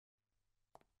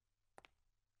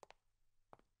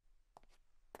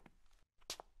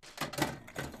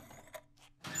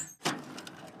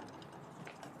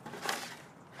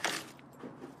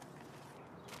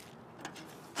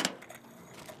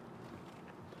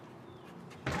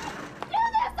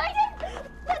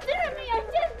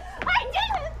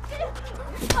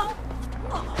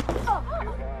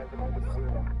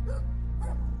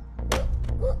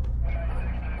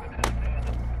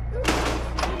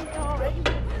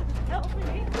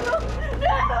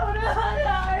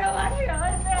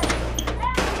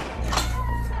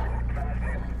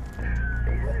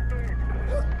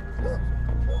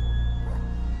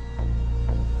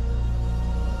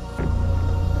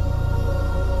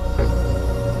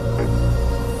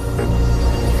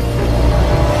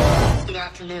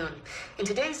In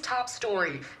today's top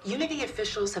story, Unity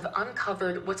officials have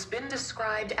uncovered what's been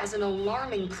described as an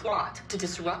alarming plot to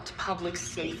disrupt public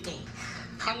safety.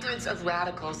 Hundreds of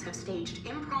radicals have staged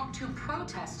impromptu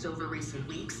protests over recent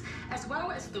weeks, as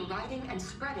well as the writing and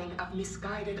spreading of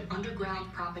misguided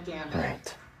underground propaganda.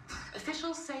 Right.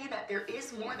 Officials say that there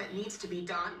is more that needs to be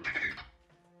done.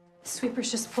 Sweepers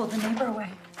just pulled the neighbor away.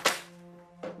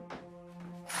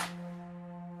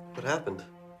 What happened?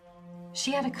 She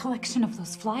had a collection of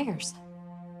those flyers.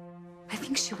 I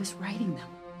think she was writing them.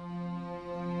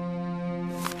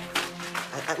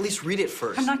 At least read it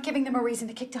first. I'm not giving them a reason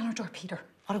to kick down our door, Peter.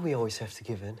 Why do we always have to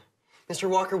give in? Mr.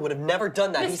 Walker would have never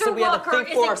done that. Mr. He said we had to think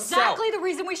for ourselves. Exactly the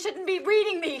reason we shouldn't be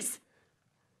reading these.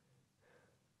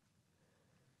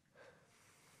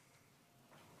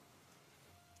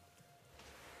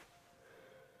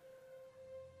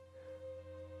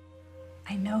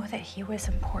 I know that he was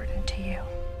important to you,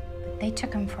 but they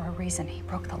took him for a reason. He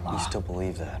broke the law. You still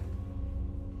believe that?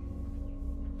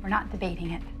 We're not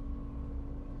debating it.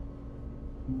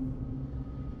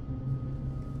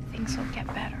 Things will get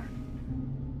better.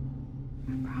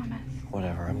 I promise.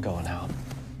 Whatever, I'm going out.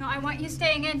 No, I want you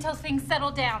staying in until things settle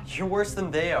down. You're worse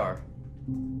than they are.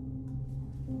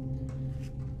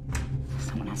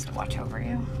 Someone has to watch over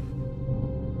you.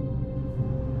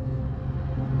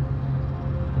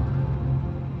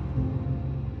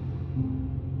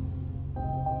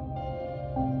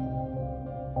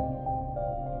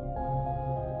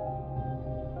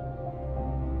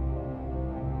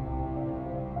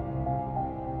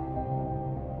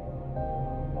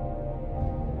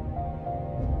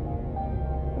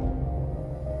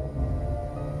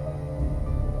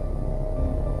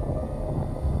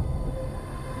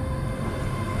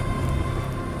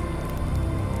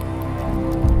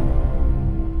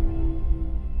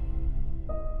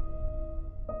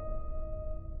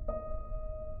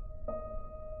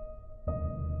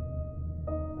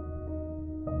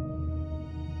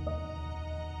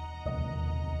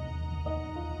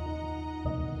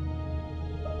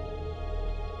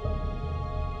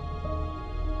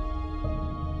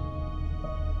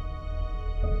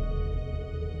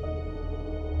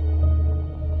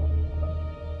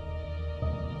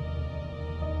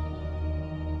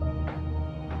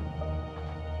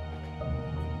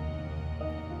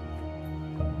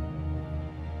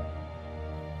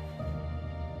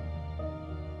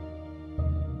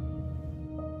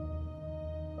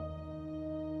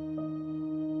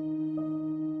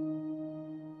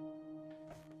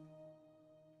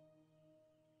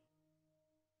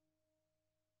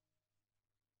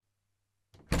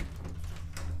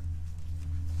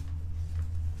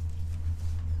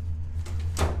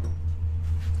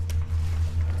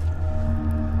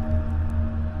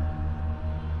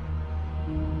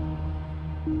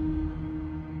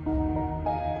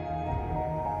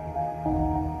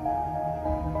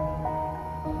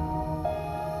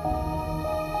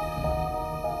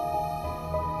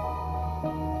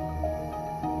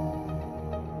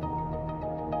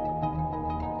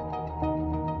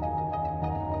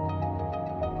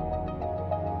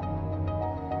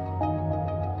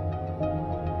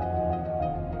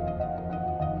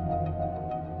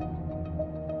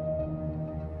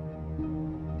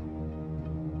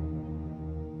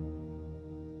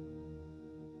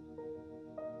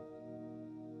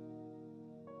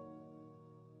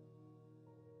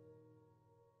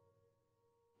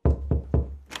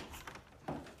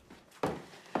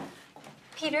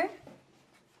 Peter?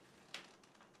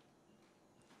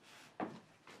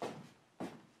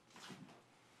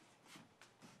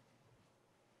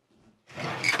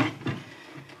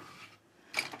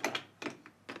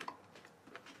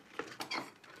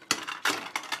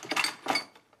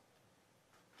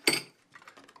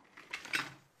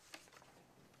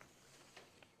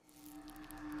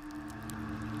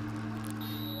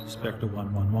 Spectre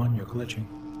 111, you're glitching.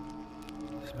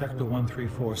 Spectre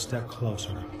 134, step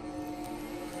closer.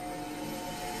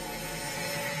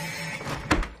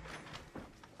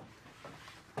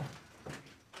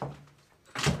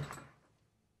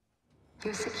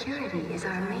 Your security is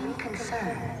our main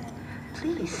concern.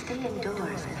 Please stay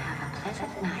indoors and have a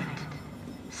pleasant night.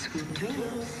 Sweet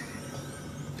dreams.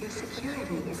 Your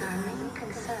security is our main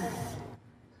concern.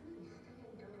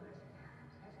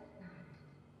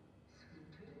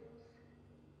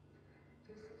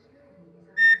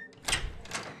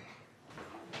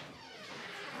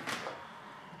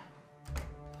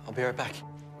 I'll be right back.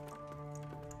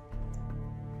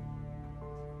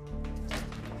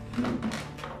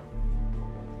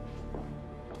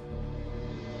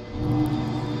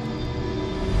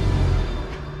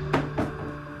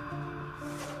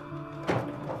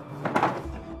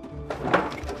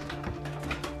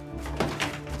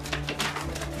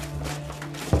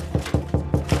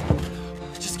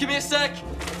 sec!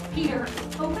 Peter,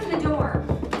 open the door.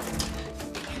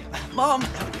 Mom!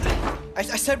 I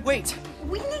said wait!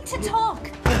 We need to talk.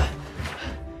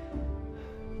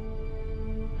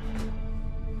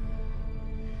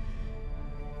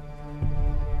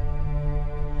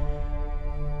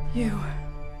 You.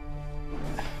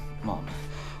 Mom.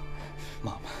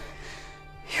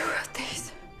 You wrote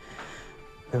these.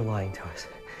 They're lying to us.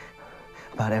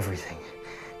 About everything.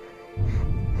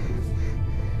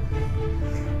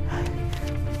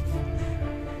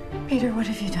 Peter, what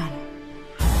have you done?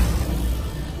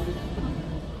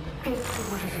 Peter,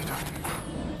 what have you done?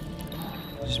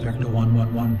 Spectre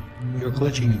 111, you're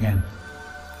glitching again.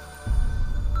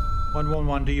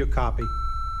 111, do you copy?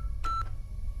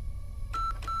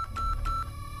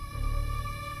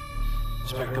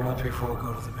 Spectre 134,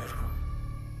 go to the bedroom.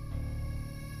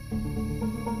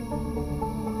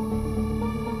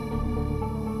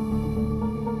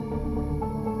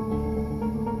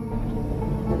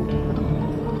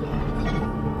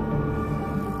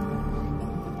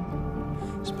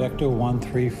 Spectre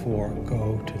 134,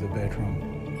 go to the bedroom.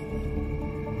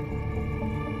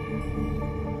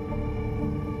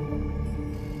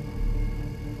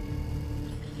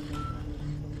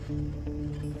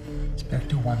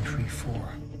 Spectre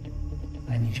 134,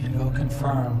 I need you to go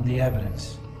confirm the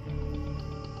evidence.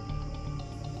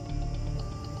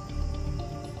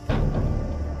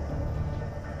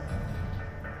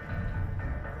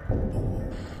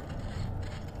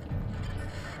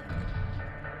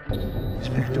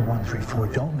 Spectre 134,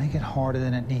 don't make it harder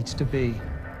than it needs to be.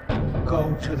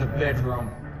 Go to the bedroom.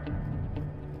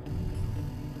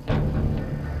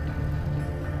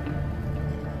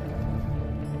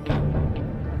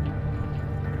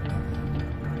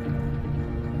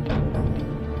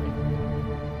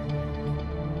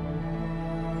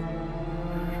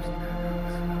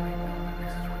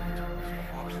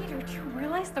 Peter, do you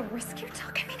realize the risk you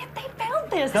took? I mean, if they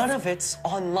found this... None of it's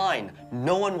online.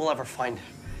 No one will ever find it.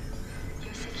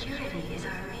 Your security is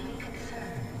our main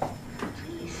concern.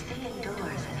 Please stay indoors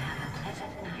and have a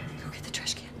pleasant night. Go get the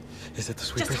trash can. Is it the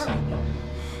sweepers? Just hurry.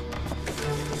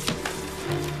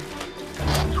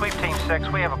 Sweep Team 6,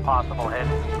 we have a possible hit.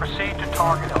 Proceed to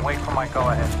target and wait for my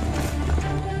go-ahead.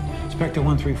 Spectre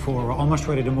 134, we're almost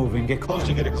ready to move in. Get close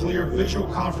to get a clear visual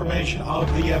confirmation of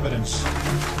the evidence.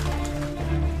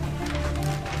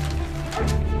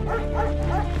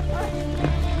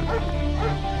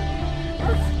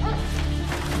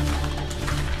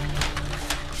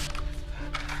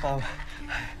 Mom,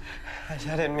 I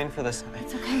didn't mean for this.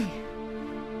 It's okay.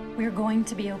 We're going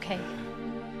to be okay.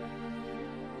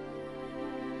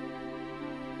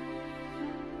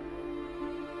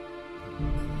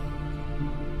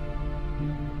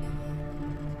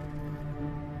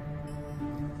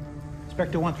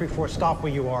 Spectre 134, stop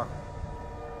where you are.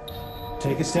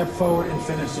 Take a step forward and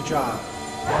finish the job.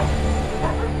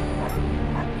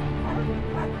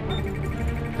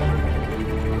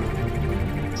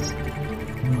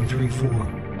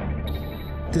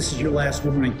 134. This is your last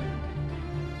warning.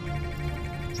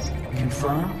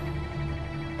 Confirm,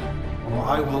 or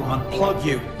I will unplug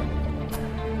you.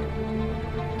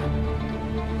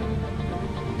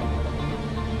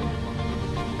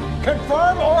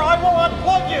 Confirm, or I will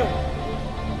unplug you.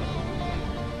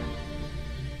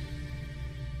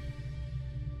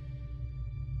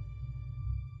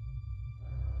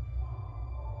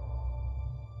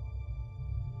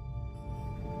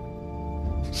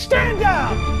 Stand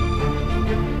down!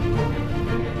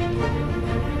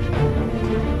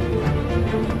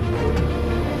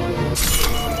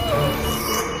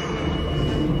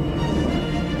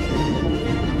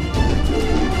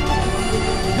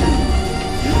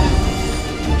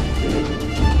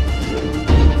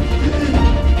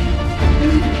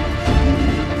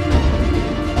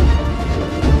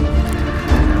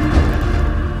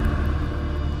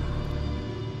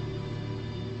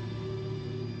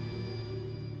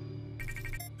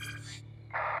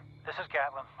 This is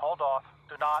Gatlin. Hold off.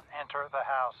 Do not enter the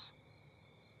house.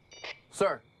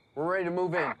 Sir, we're ready to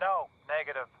move in. No,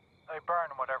 negative. They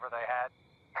burned whatever they had.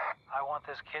 I want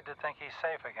this kid to think he's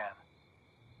safe again.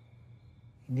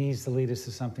 He needs to lead us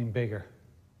to something bigger.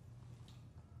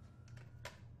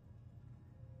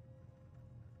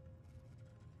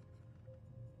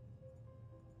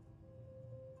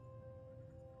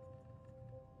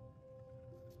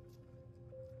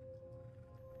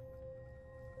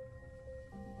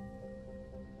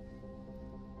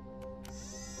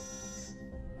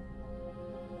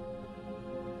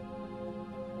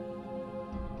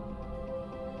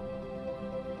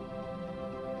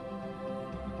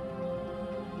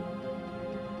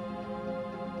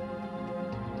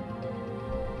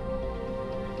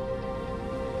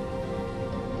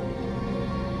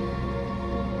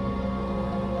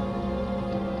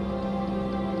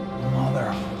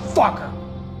 motherfucker!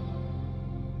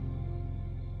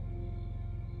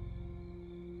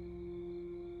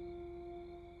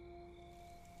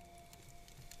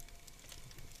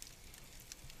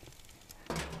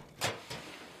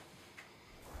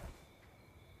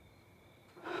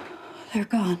 They're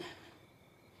gone.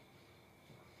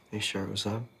 Are you sure it was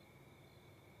them?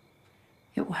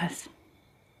 It was.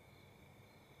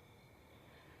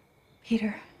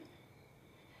 Peter,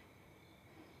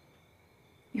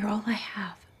 you're all I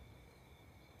have.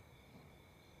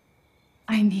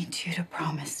 I need you to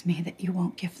promise me that you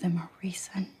won't give them a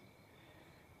reason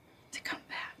to come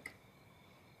back.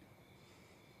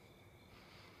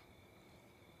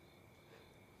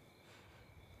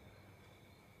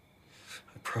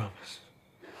 I promise.